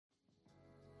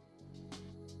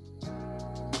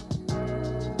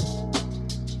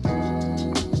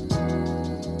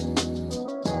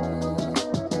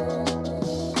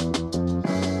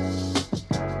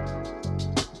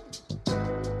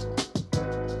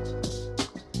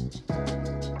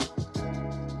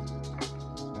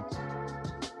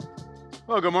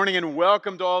Well, good morning and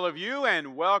welcome to all of you,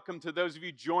 and welcome to those of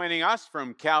you joining us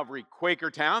from Calvary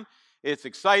Quakertown. It's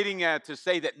exciting to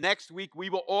say that next week we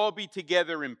will all be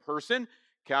together in person.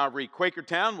 Calvary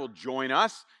Quakertown will join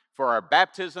us for our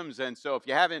baptisms, and so if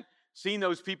you haven't seen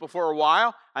those people for a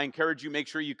while, I encourage you, make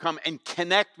sure you come and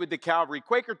connect with the Calvary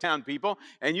Quakertown people,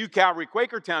 and you Calvary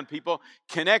Quakertown people,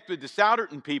 connect with the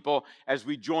Souderton people as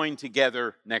we join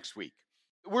together next week.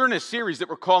 We're in a series that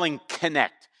we're calling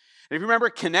Connect. And if you remember,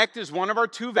 connect is one of our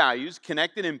two values.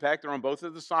 Connect and impact are on both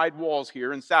of the side walls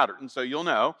here in Souderton, so you'll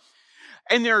know.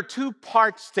 And there are two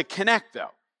parts to connect,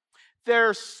 though.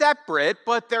 They're separate,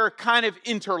 but they're kind of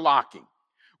interlocking.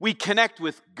 We connect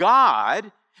with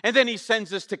God, and then He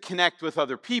sends us to connect with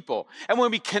other people. And when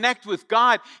we connect with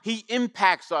God, He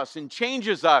impacts us and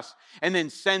changes us, and then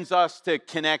sends us to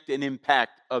connect and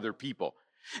impact other people.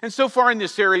 And so far in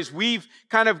this series, we've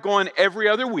kind of gone every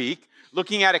other week,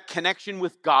 looking at a connection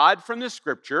with God from the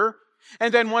Scripture,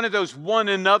 and then one of those one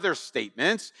another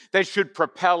statements that should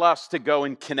propel us to go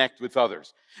and connect with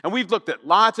others. And we've looked at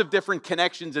lots of different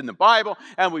connections in the Bible,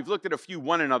 and we've looked at a few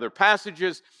one another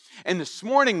passages. And this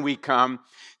morning we come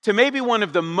to maybe one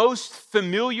of the most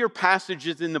familiar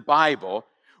passages in the Bible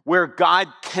where God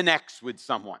connects with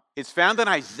someone. It's found in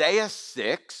Isaiah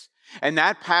 6, and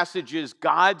that passage is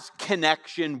God's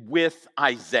connection with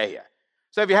Isaiah.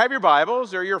 So if you have your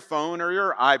Bibles or your phone or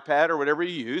your iPad or whatever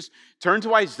you use, turn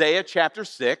to Isaiah chapter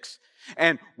 6,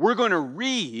 and we're going to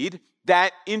read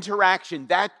that interaction,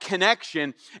 that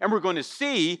connection, and we're going to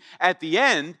see at the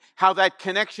end how that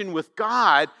connection with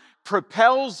God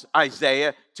propels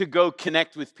Isaiah to go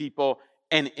connect with people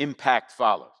and impact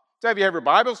follows. So if you have your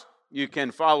Bibles, you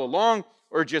can follow along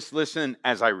or just listen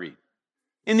as I read.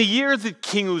 In the year that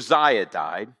King Uzziah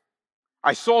died,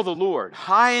 I saw the Lord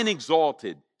high and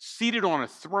exalted, seated on a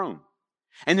throne,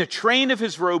 and the train of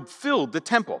his robe filled the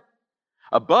temple.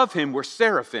 Above him were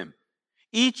seraphim,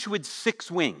 each with 6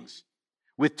 wings.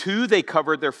 With 2 they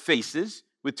covered their faces,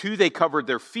 with 2 they covered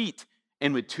their feet,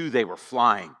 and with 2 they were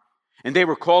flying. And they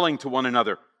were calling to one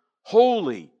another,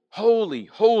 Holy, holy,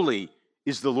 holy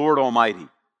is the Lord Almighty.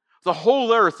 The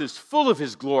whole earth is full of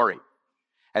his glory.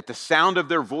 At the sound of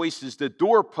their voices, the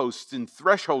doorposts and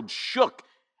thresholds shook,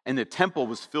 and the temple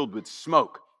was filled with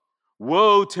smoke.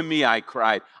 Woe to me, I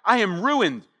cried. I am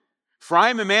ruined, for I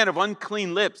am a man of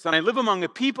unclean lips, and I live among a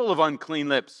people of unclean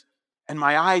lips, and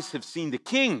my eyes have seen the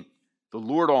King, the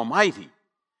Lord Almighty.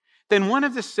 Then one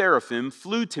of the seraphim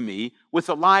flew to me with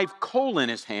a live coal in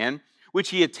his hand, which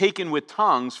he had taken with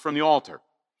tongs from the altar.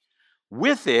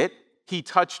 With it, he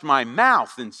touched my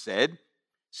mouth and said,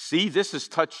 See, this has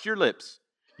touched your lips.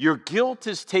 Your guilt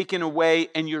is taken away,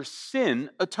 and your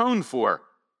sin atoned for.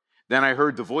 Then I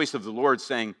heard the voice of the Lord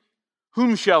saying,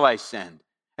 Whom shall I send?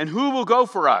 And who will go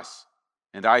for us?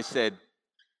 And I said,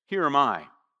 Here am I.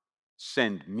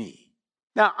 Send me.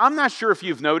 Now, I'm not sure if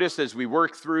you've noticed as we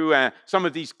work through some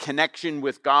of these connection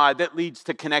with God that leads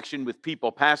to connection with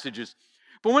people passages,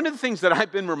 but one of the things that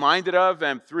I've been reminded of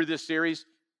through this series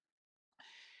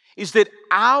is that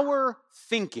our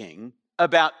thinking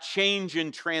about change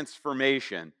and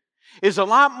transformation is a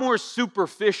lot more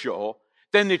superficial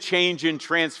than the change and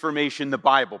transformation the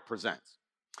Bible presents.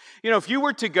 You know, if you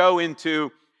were to go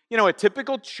into, a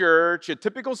typical church, a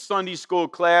typical Sunday school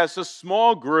class, a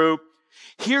small group,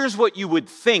 here's what you would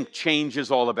think change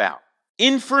is all about.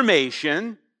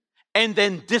 Information and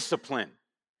then discipline.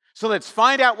 So let's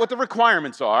find out what the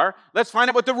requirements are. Let's find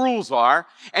out what the rules are,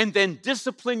 and then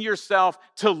discipline yourself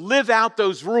to live out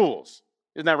those rules.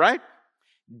 Isn't that right?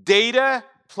 Data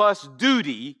plus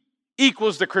duty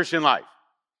equals the Christian life.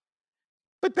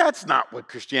 But that's not what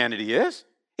Christianity is.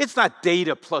 It's not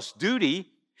data plus duty.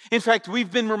 In fact,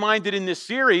 we've been reminded in this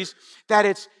series that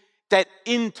it's that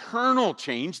internal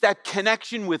change, that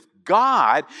connection with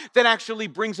God, that actually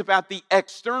brings about the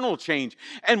external change.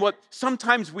 And what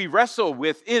sometimes we wrestle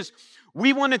with is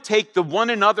we want to take the one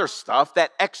another stuff,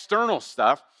 that external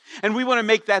stuff, and we want to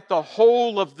make that the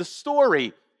whole of the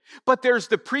story. But there's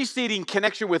the preceding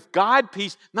connection with God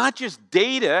piece, not just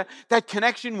data, that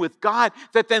connection with God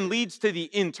that then leads to the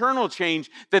internal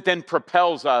change that then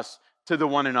propels us to the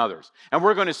one another's. And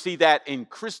we're going to see that in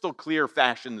crystal clear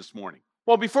fashion this morning.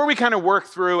 Well, before we kind of work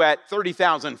through at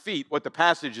 30,000 feet what the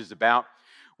passage is about,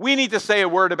 we need to say a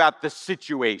word about the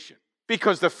situation.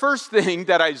 Because the first thing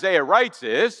that Isaiah writes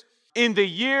is, in the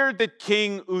year that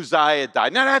King Uzziah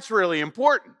died. Now that's really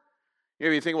important.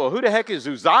 You think, well, who the heck is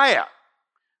Uzziah?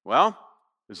 Well,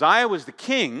 Uzziah was the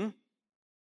king.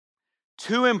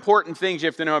 2 important things you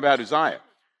have to know about Uzziah.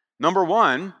 Number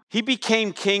 1, he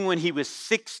became king when he was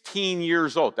 16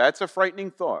 years old. That's a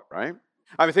frightening thought, right?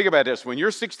 I mean, think about this. When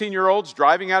your 16-year-old's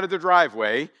driving out of the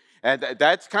driveway And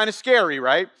that's kind of scary,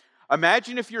 right?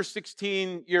 Imagine if your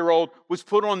 16-year-old was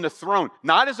put on the throne,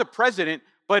 not as a president,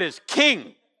 but as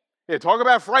king. Yeah, talk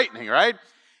about frightening, right?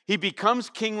 He becomes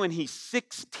king when he's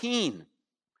 16,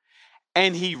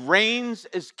 and he reigns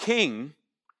as king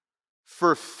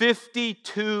for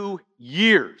 52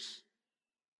 years.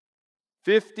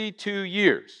 52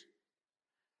 years.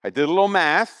 I did a little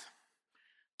math.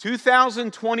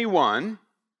 2021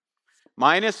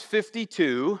 minus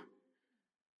 52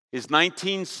 is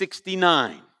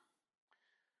 1969.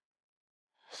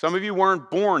 Some of you weren't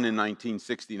born in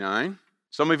 1969.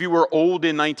 Some of you were old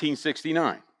in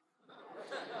 1969.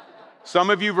 Some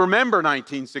of you remember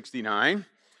 1969.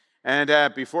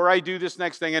 And before I do this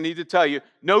next thing, I need to tell you,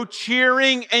 no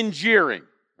cheering and jeering,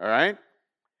 all right?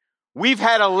 We've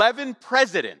had 11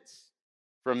 presidents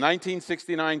from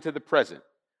 1969 to the present.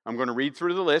 I'm going to read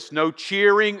through the list. No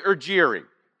cheering or jeering.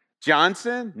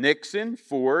 Johnson, Nixon,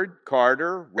 Ford,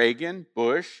 Carter, Reagan,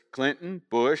 Bush, Clinton,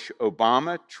 Bush,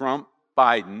 Obama, Trump,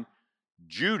 Biden.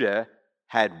 Judah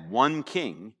had one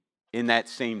king in that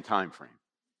same time frame.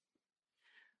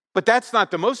 But that's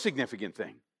not the most significant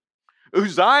thing.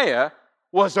 Uzziah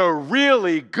was a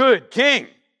really good king.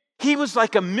 He was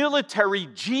like a military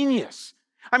genius.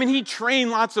 I mean, he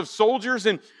trained lots of soldiers,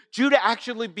 and Judah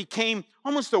actually became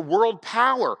almost a world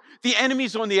power. The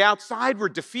enemies on the outside were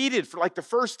defeated for like the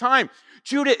first time.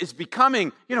 Judah is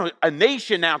becoming, a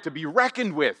nation now to be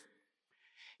reckoned with.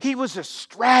 He was a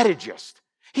strategist.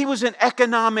 He was an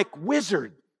economic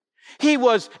wizard. He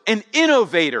was an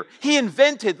innovator. He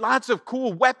invented lots of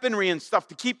cool weaponry and stuff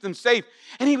to keep them safe.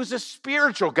 And he was a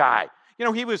spiritual guy.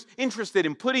 He was interested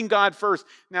in putting God first.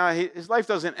 Now, his life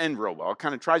doesn't end real well.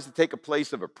 Kind of tries to take a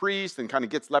place of a priest and kind of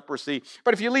gets leprosy.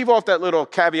 But if you leave off that little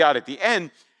caveat at the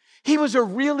end, he was a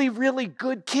really, really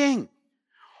good king.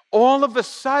 All of a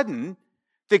sudden,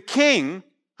 the king,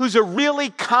 who's a really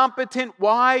competent,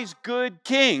 wise, good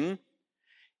king,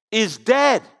 is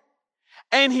dead.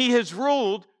 And he has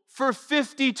ruled for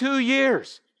 52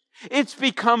 years. It's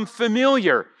become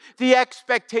familiar. The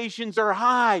expectations are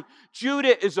high.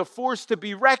 Judah is a force to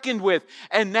be reckoned with.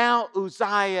 And now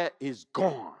Uzziah is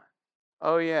gone.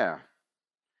 Oh, yeah.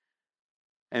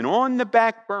 And on the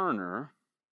back burner,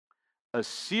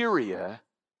 Assyria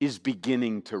is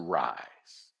beginning to rise.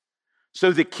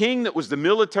 So the king that was the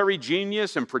military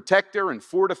genius and protector and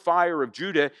fortifier of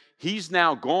Judah, he's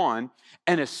now gone.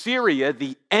 And Assyria,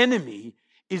 the enemy,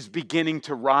 is beginning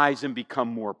to rise and become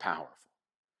more powerful.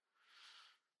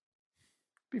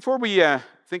 Before we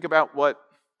think about what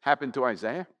happened to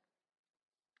Isaiah,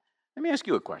 let me ask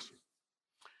you a question.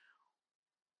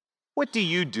 What do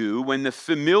you do when the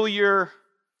familiar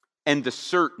and the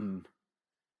certain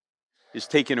is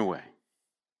taken away?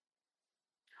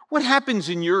 What happens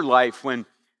in your life when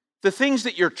the things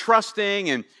that you're trusting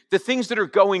and the things that are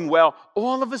going well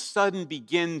all of a sudden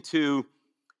begin to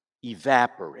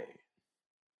evaporate?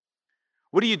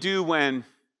 What do you do when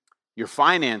your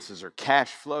finances or cash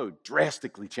flow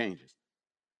drastically changes?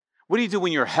 What do you do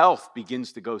when your health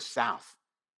begins to go south?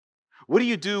 What do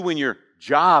you do when your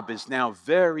job is now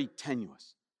very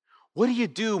tenuous? What do you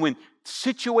do when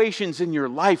situations in your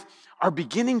life are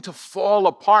beginning to fall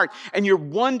apart and you're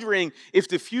wondering if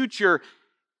the future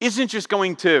isn't just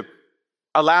going to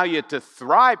allow you to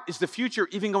thrive, is the future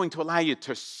even going to allow you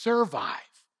to survive?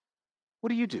 What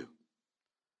do you do?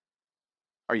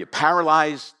 Are you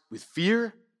paralyzed with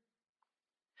fear?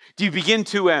 Do you begin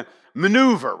to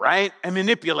maneuver, right, and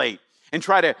manipulate and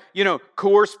try to,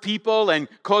 coerce people and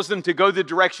cause them to go the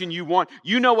direction you want?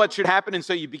 You know what should happen, and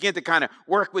so you begin to kind of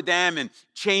work with them and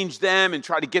change them and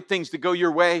try to get things to go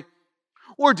your way?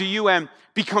 Or do you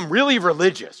become really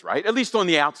religious, right, at least on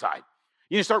the outside?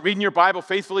 You start reading your Bible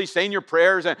faithfully, saying your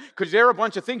prayers, because there are a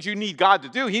bunch of things you need God to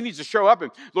do. He needs to show up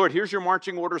and, Lord, here's your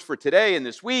marching orders for today and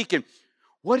this week. And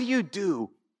what do you do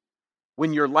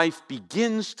when your life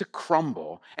begins to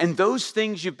crumble and those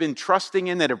things you've been trusting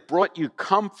in that have brought you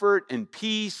comfort and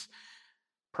peace,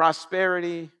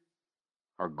 prosperity,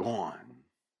 are gone?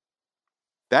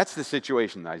 That's the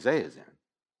situation that Isaiah is in.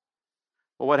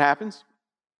 Well, what happens?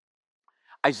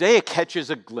 Isaiah catches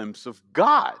a glimpse of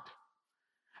God.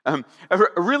 A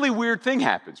really weird thing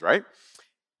happens, right?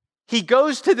 He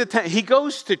goes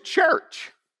to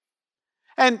church,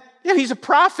 and he's a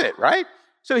prophet, right?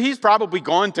 So he's probably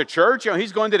gone to church.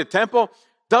 He's gone to the temple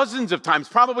dozens of times,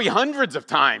 probably hundreds of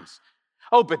times.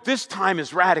 Oh, but this time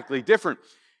is radically different.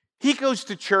 He goes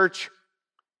to church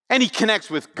and he connects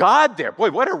with God there.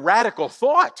 Boy, what a radical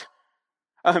thought.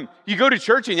 You go to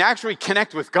church and you actually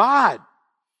connect with God.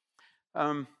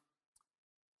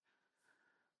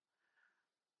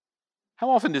 How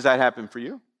often does that happen for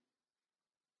you?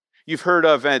 You've heard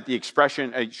of the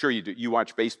expression, sure you do, you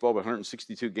watch baseball, but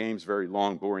 162 games, very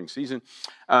long, boring season.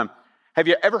 Have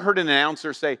you ever heard an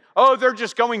announcer say, oh, they're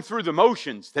just going through the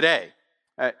motions today?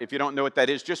 If you don't know what that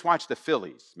is, just watch the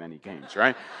Phillies many games,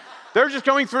 right? They're just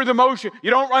going through the motion.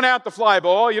 You don't run out the fly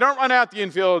ball. You don't run out the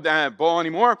infield ball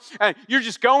anymore. You're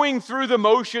just going through the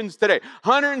motions today.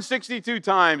 162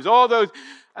 times, all those.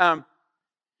 You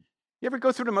ever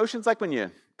go through the motions like when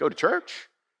you go to church?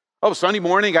 Oh, Sunday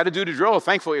morning, got to do the drill.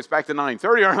 Thankfully, it's back to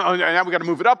 9:30. Now we got to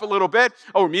move it up a little bit.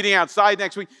 Oh, we're meeting outside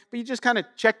next week. But you just kind of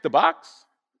check the box.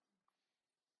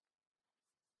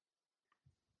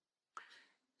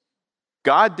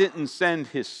 God didn't send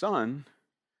his son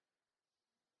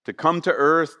to come to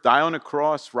earth, die on a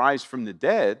cross, rise from the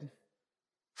dead,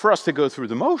 for us to go through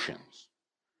the motions.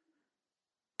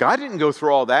 God didn't go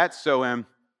through all that so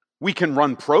we can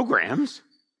run programs.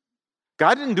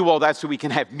 God didn't do all that so we can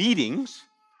have meetings.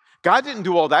 God didn't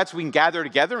do all that so we can gather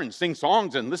together and sing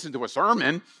songs and listen to a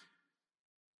sermon.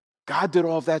 God did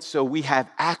all of that so we have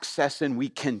access and we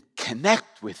can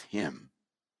connect with him.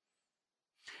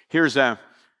 Here's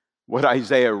what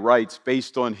Isaiah writes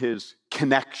based on his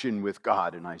connection with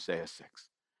God in Isaiah 6.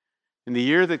 In the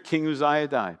year that King Uzziah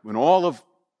died, when all of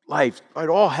life,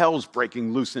 all hell's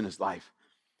breaking loose in his life,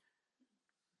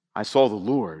 I saw the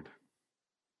Lord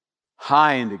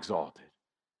high and exalted,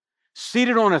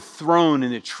 seated on a throne,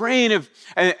 and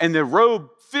and the robe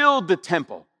filled the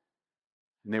temple.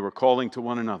 And they were calling to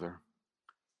one another,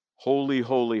 holy,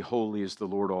 holy, holy is the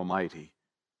Lord Almighty.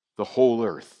 The whole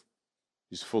earth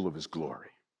is full of his glory.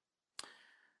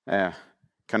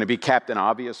 Can I be Captain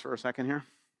Obvious for a second here?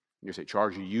 You say,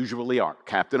 Charles, you usually are.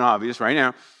 Captain Obvious right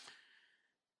now.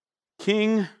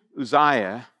 King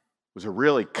Uzziah was a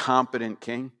really competent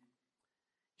king.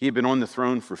 He had been on the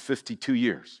throne for 52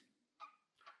 years.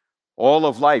 All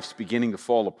of life's beginning to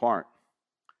fall apart.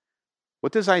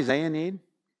 What does Isaiah need?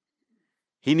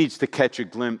 He needs to catch a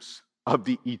glimpse of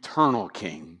the eternal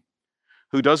king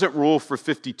who doesn't rule for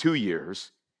 52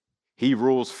 years. He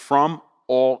rules from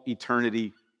all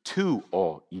eternity to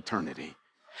all eternity.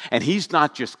 And he's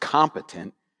not just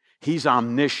competent, he's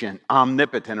omniscient,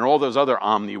 omnipotent, and all those other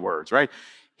omni words, right?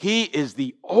 He is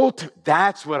the ultimate.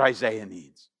 That's what Isaiah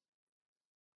needs.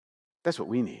 That's what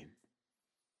we need.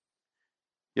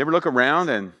 You ever look around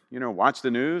and, watch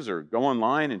the news or go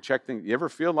online and check things? You ever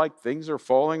feel like things are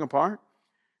falling apart?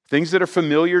 Things that are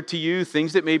familiar to you,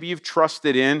 things that maybe you've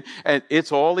trusted in, and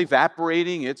it's all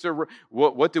evaporating.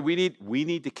 What do we need? We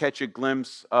need to catch a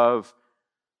glimpse of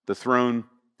the throne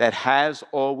that has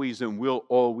always and will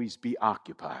always be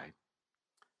occupied.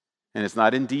 And it's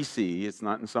not in D.C., it's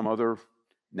not in some other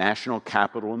national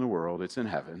capital in the world, it's in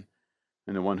heaven.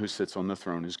 And the one who sits on the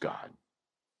throne is God.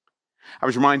 I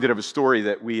was reminded of a story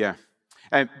that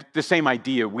and the same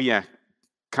idea we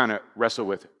kind of wrestle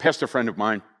with. A pastor friend of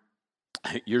mine,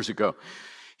 years ago,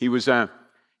 he was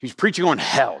preaching on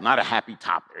hell, not a happy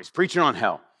topic. He's preaching on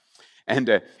hell.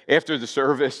 And after the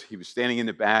service, he was standing in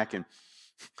the back, and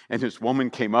this woman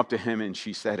came up to him and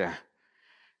she said,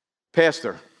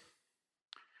 Pastor,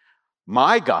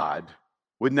 my God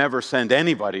would never send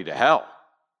anybody to hell.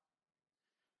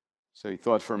 So he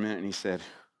thought for a minute and he said,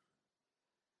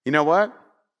 you know what?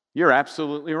 You're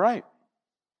absolutely right.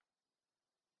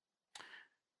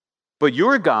 But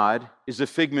your God is a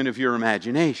figment of your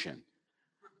imagination.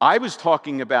 I was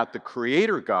talking about the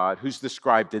Creator God who's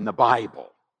described in the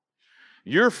Bible.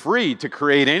 You're free to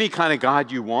create any kind of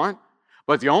God you want,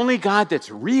 but the only God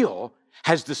that's real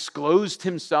has disclosed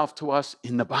himself to us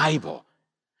in the Bible.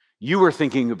 You were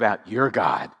thinking about your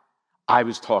God. I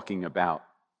was talking about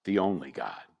the only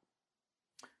God.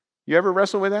 You ever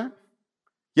wrestle with that?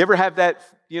 You ever have that,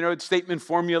 statement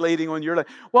formulating on your life?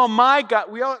 Well, my God,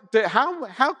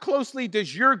 how closely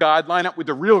does your God line up with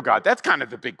the real God? That's kind of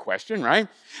the big question, right?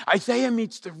 Isaiah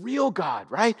meets the real God,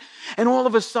 right? And all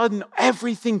of a sudden,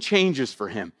 everything changes for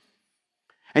him.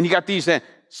 And you got these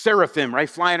seraphim, right,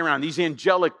 flying around, these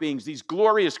angelic beings, these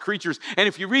glorious creatures. And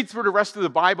if you read through the rest of the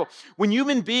Bible, when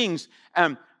human beings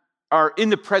are in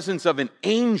the presence of an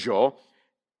angel,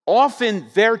 often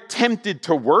they're tempted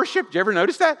to worship. Do you ever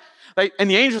notice that? And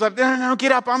the angel's like, no,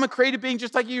 get up. I'm a created being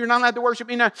just like you. You're not allowed to worship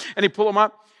me now. And they pull them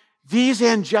up. These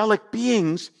angelic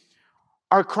beings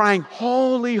are crying,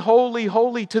 holy, holy,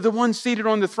 holy to the one seated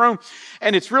on the throne.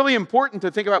 And it's really important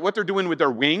to think about what they're doing with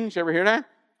their wings. You ever hear that?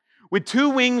 With two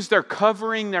wings, they're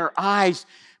covering their eyes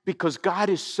because God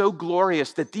is so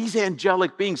glorious that these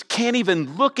angelic beings can't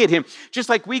even look at him. Just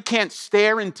like we can't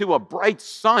stare into a bright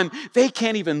sun, they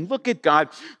can't even look at God.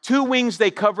 Two wings, they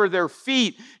cover their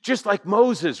feet, just like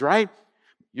Moses, right?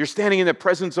 You're standing in the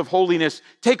presence of holiness.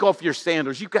 Take off your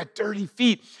sandals. You've got dirty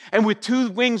feet. And with two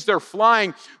wings, they're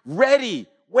flying, ready,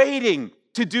 waiting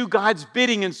to do God's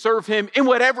bidding and serve him in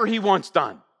whatever he wants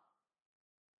done.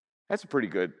 That's a pretty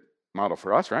good model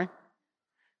for us, right?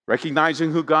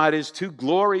 Recognizing who God is, too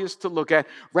glorious to look at,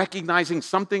 recognizing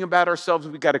something about ourselves.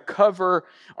 We've got to cover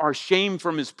our shame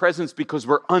from his presence because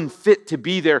we're unfit to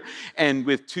be there, and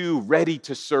with two, ready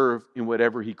to serve in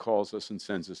whatever he calls us and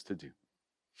sends us to do.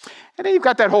 And then you've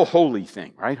got that whole holy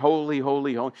thing, right? Holy,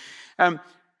 holy, holy.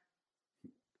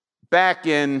 Back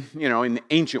in the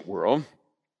ancient world,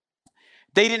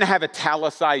 they didn't have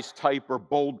italicized type or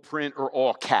bold print or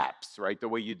all caps, right? The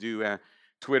way you do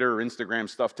Twitter or Instagram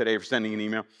stuff today for sending an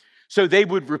email. So they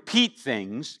would repeat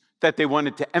things that they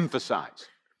wanted to emphasize.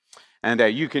 And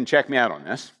you can check me out on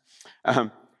this.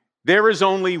 There is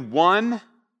only one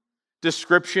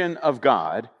description of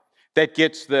God that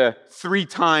gets the 3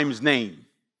 times name,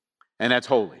 and that's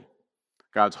holy.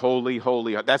 God's holy,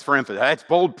 holy. That's for emphasis. That's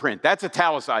bold print. That's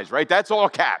italicized, right? That's all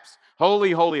caps.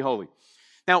 Holy, holy, holy.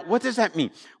 Now, what does that mean?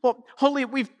 Well, holy,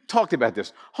 we've talked about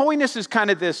this. Holiness is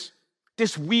kind of this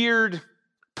weird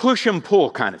push and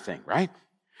pull kind of thing, right?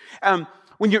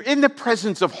 When you're in the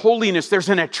presence of holiness, there's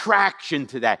an attraction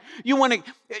to that.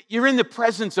 You're in the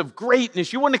presence of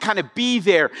greatness. You want to kind of be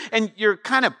there, and you're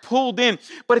kind of pulled in.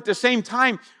 But at the same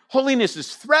time, holiness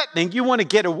is threatening. You want to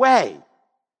get away.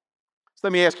 So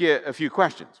let me ask you a few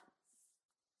questions.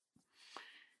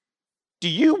 Do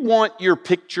you want your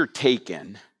picture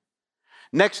taken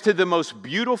next to the most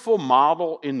beautiful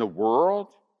model in the world?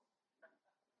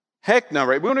 Heck no,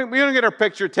 right? We don't get our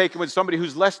picture taken with somebody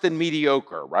who's less than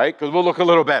mediocre, right? Because we'll look a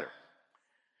little better.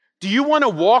 Do you want to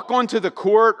walk onto the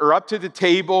court or up to the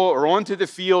table or onto the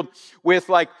field with,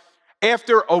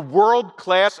 after a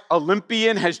world-class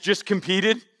Olympian has just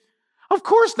competed? Of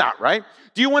course not, right?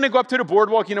 Do you want to go up to the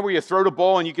boardwalk, where you throw the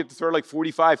ball and you get to throw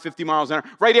 45, 50 miles an hour,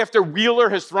 right after Wheeler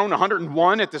has thrown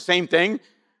 101 at the same thing?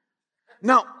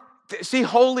 No. See,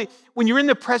 when you're in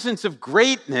the presence of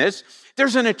greatness,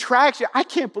 there's an attraction. I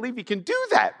can't believe he can do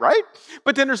that, right?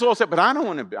 But then there's also, but I don't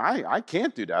want to, I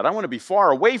can't do that. I want to be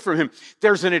far away from him.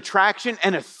 There's an attraction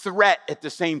and a threat at the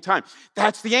same time.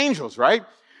 That's the angels, right?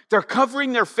 They're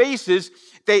covering their faces.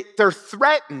 They're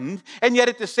threatened, and yet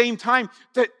at the same time,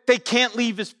 they can't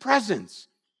leave his presence.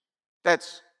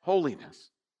 That's holiness.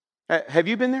 Have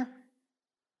you been there?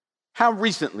 How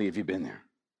recently have you been there?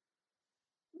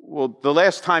 Well, the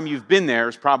last time you've been there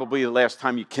is probably the last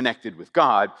time you connected with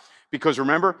God, because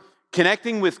remember,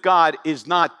 connecting with God is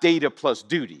not data plus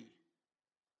duty.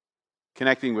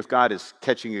 Connecting with God is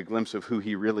catching a glimpse of who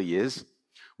he really is.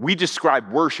 We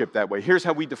describe worship that way. Here's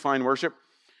how we define worship.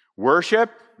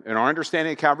 Worship, in our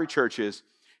understanding of Calvary Church, is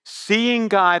seeing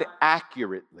God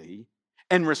accurately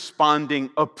and responding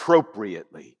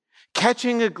appropriately,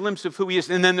 catching a glimpse of who he is,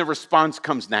 and then the response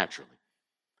comes naturally.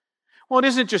 Well, it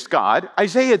isn't just God.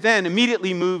 Isaiah then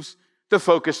immediately moves the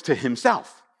focus to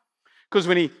himself. Because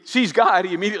when he sees God,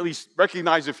 he immediately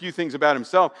recognizes a few things about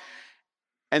himself,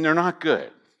 and they're not good.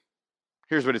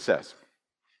 Here's what it says.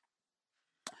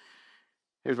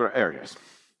 There it is.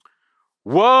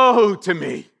 Woe to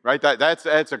me, right?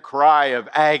 That's a cry of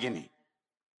agony.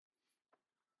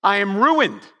 I am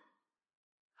ruined.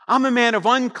 I'm a man of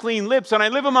unclean lips, and I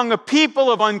live among a people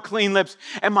of unclean lips,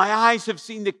 and my eyes have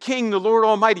seen the King, the Lord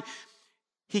Almighty.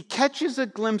 He catches a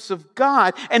glimpse of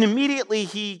God, and immediately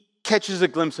he catches a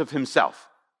glimpse of himself.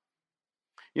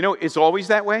 It's always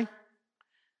that way.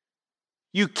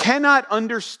 You cannot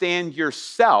understand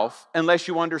yourself unless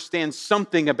you understand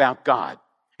something about God.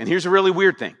 And here's a really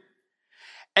weird thing.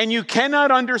 And you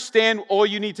cannot understand all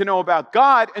you need to know about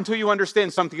God until you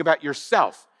understand something about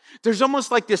yourself. There's almost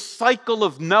like this cycle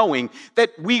of knowing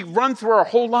that we run through our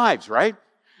whole lives, right?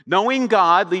 Knowing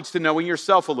God leads to knowing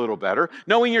yourself a little better.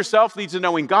 Knowing yourself leads to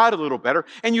knowing God a little better.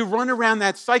 And you run around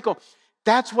that cycle.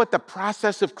 That's what the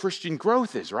process of Christian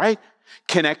growth is, right?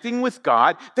 Connecting with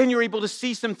God, then you're able to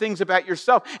see some things about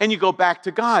yourself, and you go back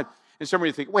to God. And some of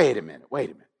you think, wait a minute.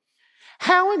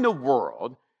 How in the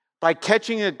world, by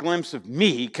catching a glimpse of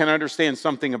me, can I understand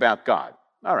something about God?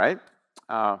 All right,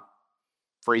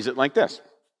 phrase it like this.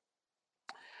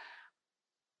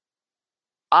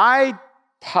 I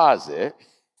posit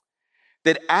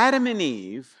that Adam and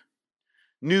Eve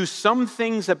knew some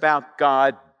things about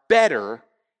God better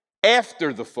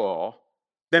after the fall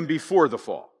than before the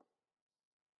fall.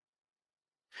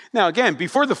 Now, again,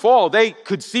 before the fall, they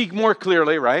could see more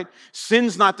clearly, right?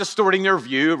 Sin's not distorting their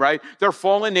view, right? Their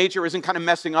fallen nature isn't kind of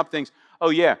messing up things. Oh,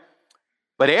 yeah.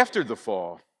 But after the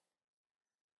fall,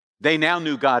 they now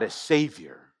knew God as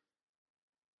Savior.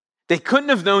 They couldn't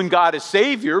have known God as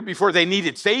Savior before they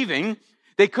needed saving.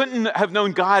 They couldn't have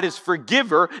known God as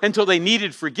forgiver until they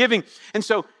needed forgiving. And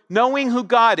so knowing who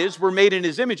God is, we're made in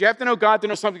his image. You have to know God to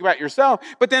know something about yourself.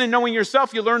 But then in knowing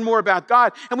yourself, you learn more about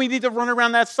God. And we need to run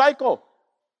around that cycle.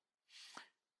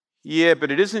 Yeah,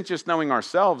 but it isn't just knowing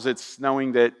ourselves. It's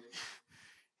knowing that,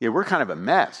 we're kind of a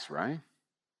mess, right?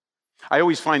 I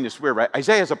always find this weird, right?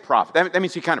 Isaiah's a prophet. That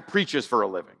means he kind of preaches for a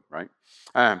living, right?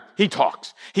 He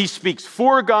talks. He speaks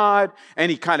for God, and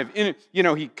he kind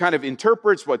of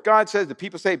interprets what God says. The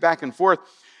people say back and forth.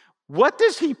 What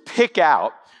does he pick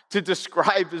out to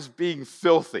describe as being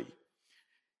filthy?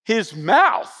 His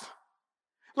mouth.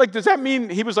 Like, does that mean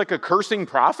he was like a cursing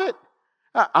prophet?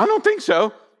 I don't think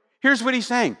so. Here's what he's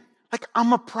saying. Like,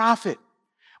 I'm a prophet.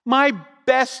 My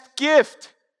best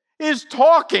gift is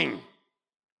talking.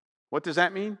 What does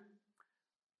that mean?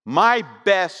 My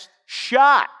best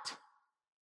shot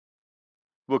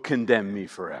will condemn me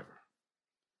forever.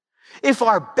 If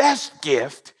our best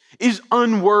gift is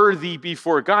unworthy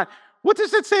before God, what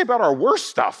does that say about our worst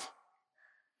stuff?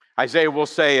 Isaiah will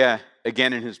say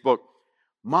again in his book,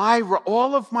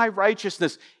 all of my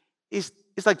righteousness is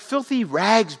like filthy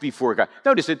rags before God.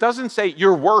 Notice, it doesn't say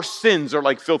your worst sins are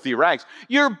like filthy rags.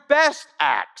 Your best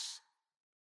acts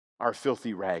are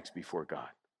filthy rags before God.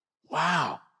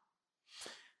 Wow.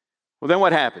 Well, then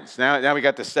what happens? Now we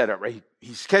got the setup, right?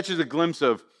 He catches a glimpse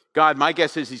of God. My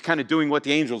guess is he's kind of doing what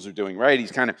the angels are doing, right?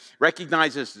 He's kind of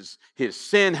recognizes his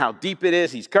sin, how deep it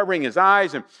is. He's covering his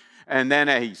eyes, and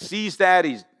then he sees that.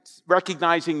 He's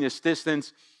recognizing this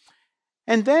distance.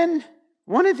 And then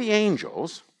one of the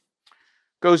angels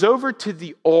goes over to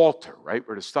the altar, right,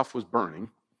 where the stuff was burning,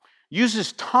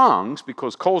 uses tongs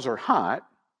because coals are hot,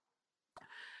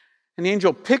 and the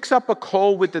angel picks up a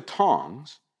coal with the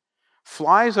tongs,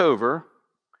 flies over,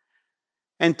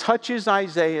 and touches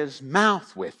Isaiah's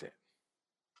mouth with it.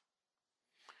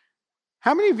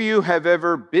 How many of you have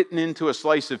ever bitten into a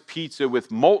slice of pizza with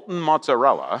molten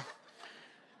mozzarella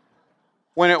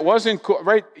when it wasn't cool,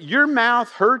 right? Your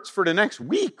mouth hurts for the next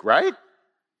week, right?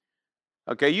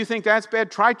 Okay, you think that's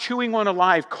bad? Try chewing on a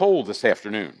live coal this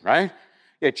afternoon, right?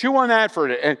 Yeah, chew on that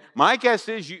and my guess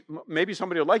is maybe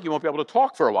somebody will like you won't be able to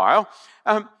talk for a while.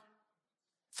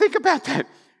 Think about that.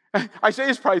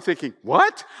 Isaiah's probably thinking,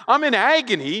 what? I'm in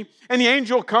agony, and the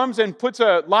angel comes and puts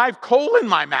a live coal in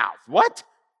my mouth. What?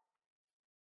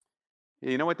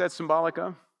 You know what that's symbolic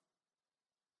of?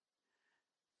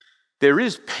 There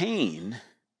is pain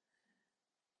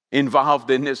involved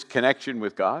in this connection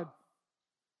with God.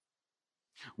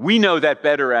 We know that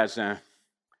better as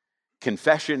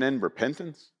confession and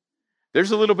repentance.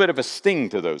 There's a little bit of a sting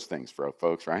to those things for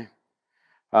folks, right?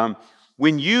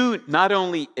 When you not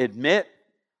only admit,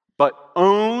 but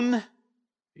own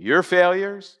your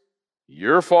failures,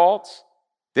 your faults,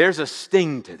 there's a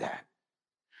sting to that.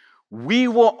 We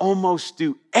will almost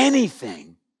do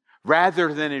anything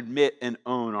rather than admit and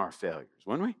own our failures,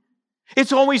 wouldn't we?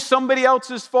 It's always somebody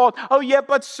else's fault. Oh, yeah,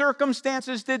 but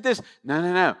circumstances did this.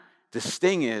 No. The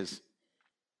sting is,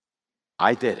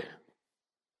 I did it.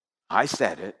 I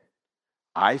said it.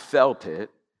 I felt it.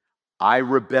 I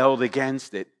rebelled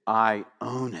against it. I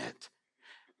own it.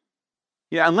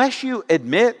 Unless you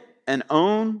admit and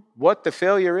own what the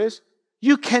failure is,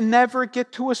 you can never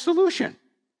get to a solution,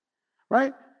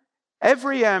 right?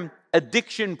 Every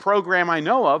addiction program I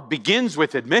know of begins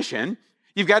with admission.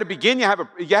 You've got to begin. You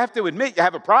have to admit you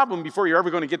have a problem before you're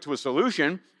ever going to get to a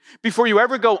solution. Before you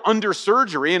ever go under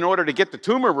surgery in order to get the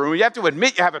tumor removed, you have to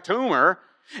admit you have a tumor.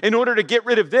 In order to get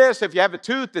rid of this, if you have a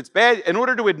tooth that's bad, in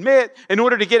order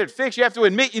to get it fixed, you have to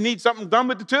admit you need something done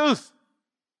with the tooth.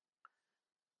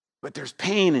 But there's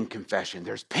pain in confession.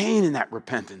 There's pain in that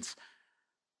repentance.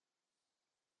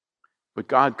 But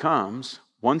God comes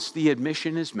once the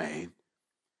admission is made,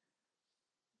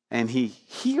 and he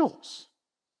heals.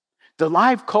 The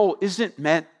live coal isn't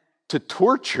meant to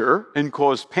torture and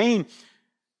cause pain.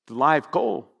 The live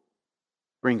coal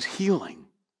brings healing.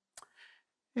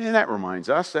 And that reminds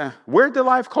us, where did the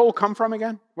live coal come from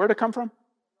again? Where did it come from?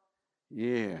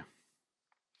 Yeah.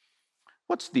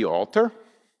 What's the altar?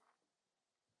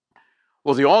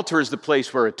 Well, the altar is the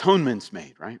place where atonement's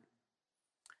made, right?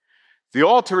 The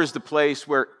altar is the place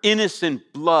where innocent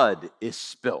blood is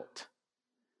spilt.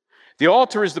 The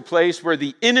altar is the place where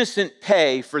the innocent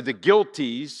pay for the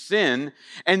guilty's sin,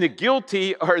 and the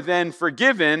guilty are then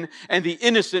forgiven, and the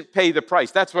innocent pay the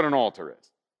price. That's what an altar is.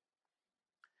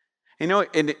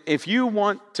 And if you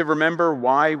want to remember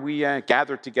why we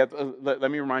gather together, let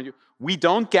me remind you, we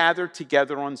don't gather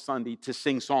together on Sunday to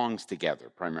sing songs together,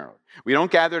 primarily. We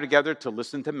don't gather together to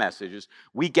listen to messages.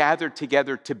 We gather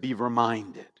together to be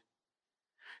reminded.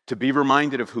 To be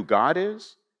reminded of who God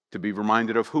is, to be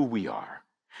reminded of who we are.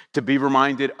 to be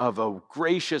reminded of a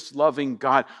gracious, loving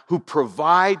God who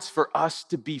provides for us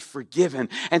to be forgiven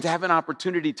and to have an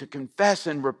opportunity to confess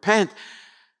and repent,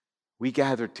 we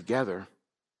gather together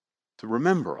to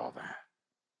remember all that.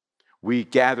 We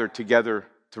gather together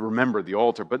to remember the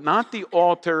altar, but not the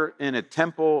altar in a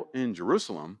temple in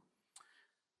Jerusalem,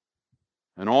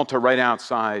 an altar right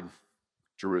outside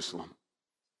Jerusalem,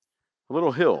 a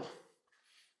little hill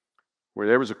where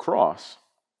there was a cross,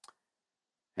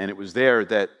 and it was there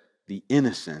that the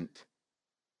innocent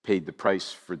paid the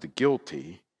price for the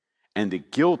guilty, and the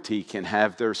guilty can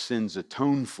have their sins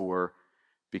atoned for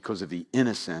because of the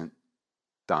innocent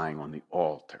dying on the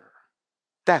altar.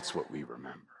 That's what we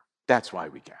remember. That's why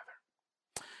we gather.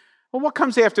 Well, what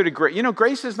comes after the grace?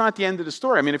 Grace is not the end of the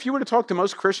story. I mean, if you were to talk to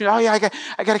most Christians, I got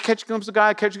to catch a glimpse of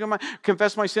God,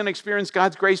 confess my sin, experience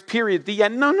God's grace, period. The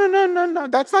end. No.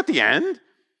 That's not the end.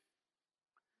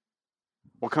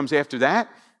 What comes after that?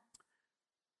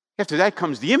 After that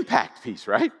comes the impact piece,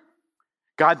 right?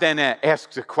 God then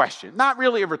asks a question. Not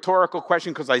really a rhetorical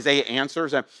question because Isaiah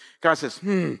answers. God says,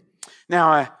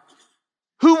 now,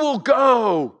 who will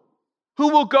go? Who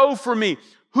will go for me?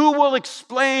 Who will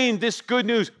explain this good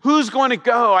news? Who's going to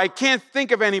go? I can't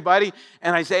think of anybody.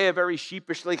 And Isaiah very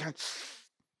sheepishly,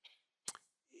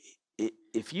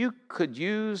 if you could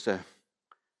use a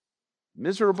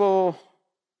miserable,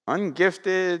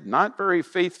 ungifted, not very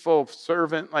faithful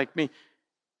servant like me,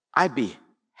 I'd be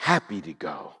happy to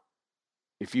go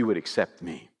if you would accept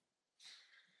me.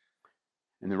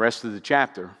 And the rest of the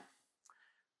chapter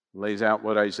lays out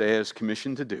what Isaiah is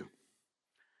commissioned to do.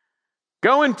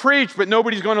 Go and preach, but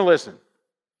nobody's going to listen.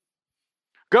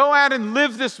 Go out and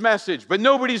live this message, but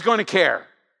nobody's going to care.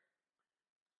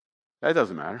 That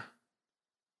doesn't matter.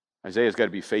 Isaiah's got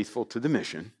to be faithful to the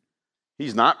mission.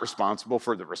 He's not responsible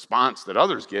for the response that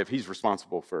others give. He's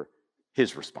responsible for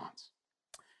his response.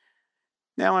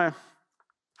 Now,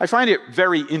 I find it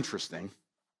very interesting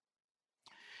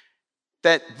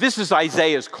that this is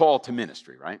Isaiah's call to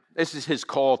ministry, right? This is his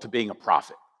call to being a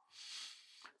prophet.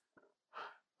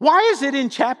 Why is it in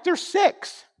chapter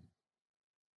 6?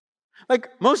 Like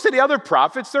most of the other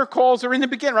prophets, their calls are in the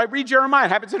beginning, right? Read Jeremiah,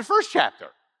 it happens in the first chapter.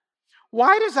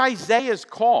 Why does Isaiah's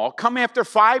call come after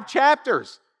 5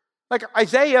 chapters? Like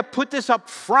Isaiah put this up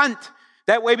front.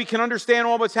 That way we can understand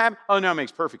all what's happening. Oh, no, it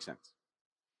makes perfect sense.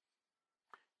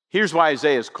 Here's why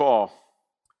Isaiah's call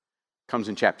comes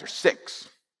in chapter 6.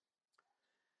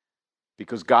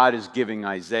 Because God is giving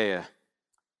Isaiah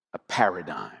a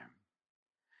paradigm.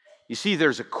 You see,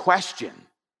 there's a question.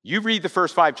 You read the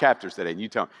first 5 chapters today and you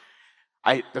tell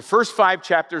me. The first 5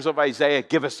 chapters of Isaiah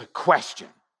give us a question.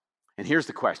 And here's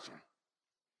the question.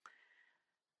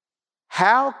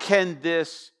 How can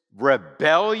this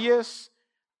rebellious,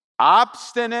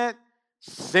 obstinate,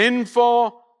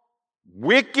 sinful,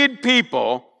 wicked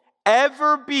people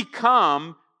ever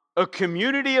become a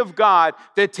community of God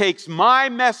that takes my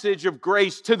message of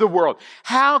grace to the world?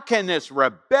 How can this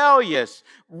rebellious,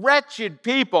 wretched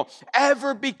people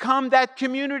ever become that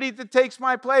community that takes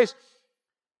my place?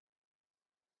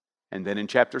 And then in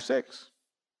chapter 6,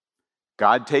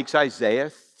 God takes Isaiah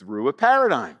through a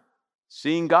paradigm.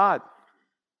 Seeing God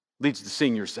leads to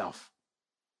seeing yourself.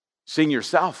 Seeing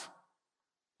yourself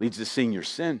leads to seeing your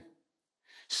sin.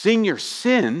 Seeing your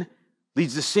sin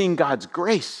leads to seeing God's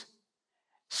grace.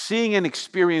 Seeing and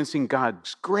experiencing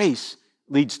God's grace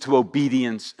leads to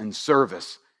obedience and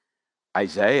service.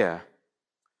 Isaiah,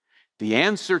 the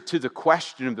answer to the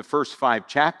question of the first 5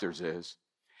 chapters is,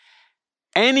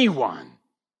 anyone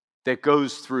that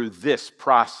goes through this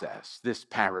process, this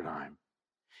paradigm,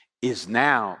 is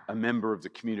now a member of the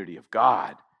community of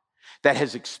God that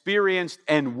has experienced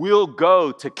and will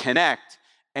go to connect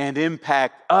and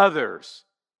impact others.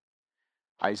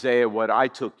 Isaiah, what I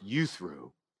took you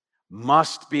through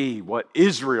must be what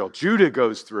Israel, Judah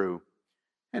goes through.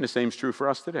 And the same is true for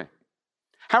us today.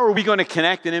 How are we going to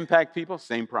connect and impact people?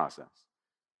 Same process.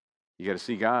 You got to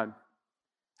see God.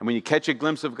 And when you catch a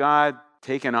glimpse of God,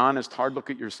 take an honest, hard look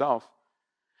at yourself.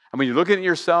 And when you're looking at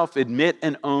yourself, admit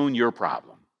and own your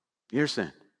problem, your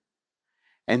sin.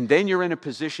 And then you're in a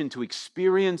position to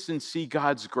experience and see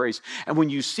God's grace. And when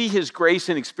you see his grace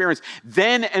and experience,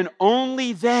 then and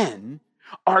only then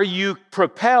are you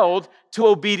propelled to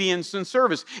obedience and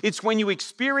service. It's when you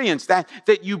experience that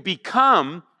you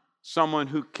become someone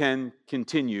who can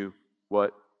continue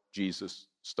what Jesus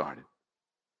started.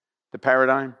 The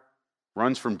paradigm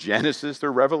runs from Genesis to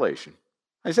Revelation.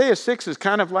 Isaiah 6 is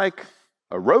kind of like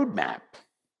a roadmap,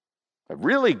 a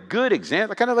really good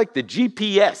example, kind of like the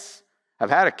GPS of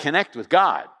how to connect with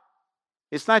God.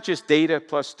 It's not just data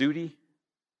plus duty.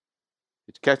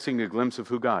 It's catching a glimpse of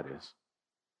who God is.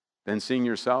 then seeing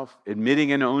yourself,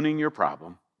 admitting and owning your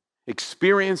problem,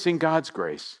 experiencing God's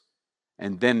grace,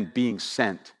 and then being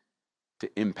sent to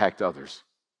impact others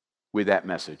with that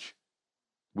message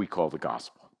we call the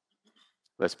gospel.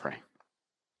 Let's pray.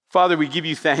 Father, we give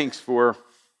you thanks for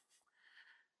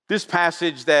this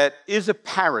passage that is a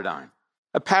paradigm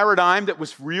that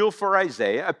was real for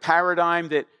Isaiah, a paradigm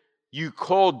that you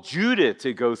called Judah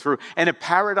to go through, and a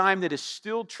paradigm that is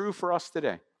still true for us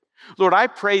today. Lord, I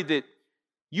pray that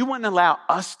you wouldn't allow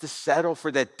us to settle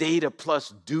for that data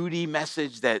plus duty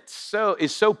message that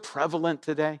is so prevalent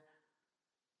today.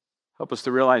 Help us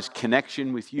to realize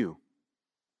connection with you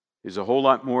is a whole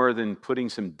lot more than putting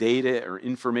some data or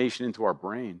information into our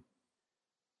brain.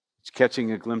 It's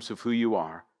catching a glimpse of who you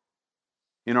are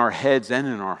in our heads and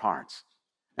in our hearts,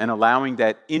 and allowing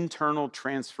that internal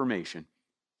transformation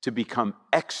to become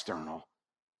external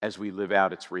as we live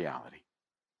out its reality.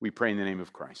 We pray in the name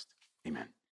of Christ. Amen.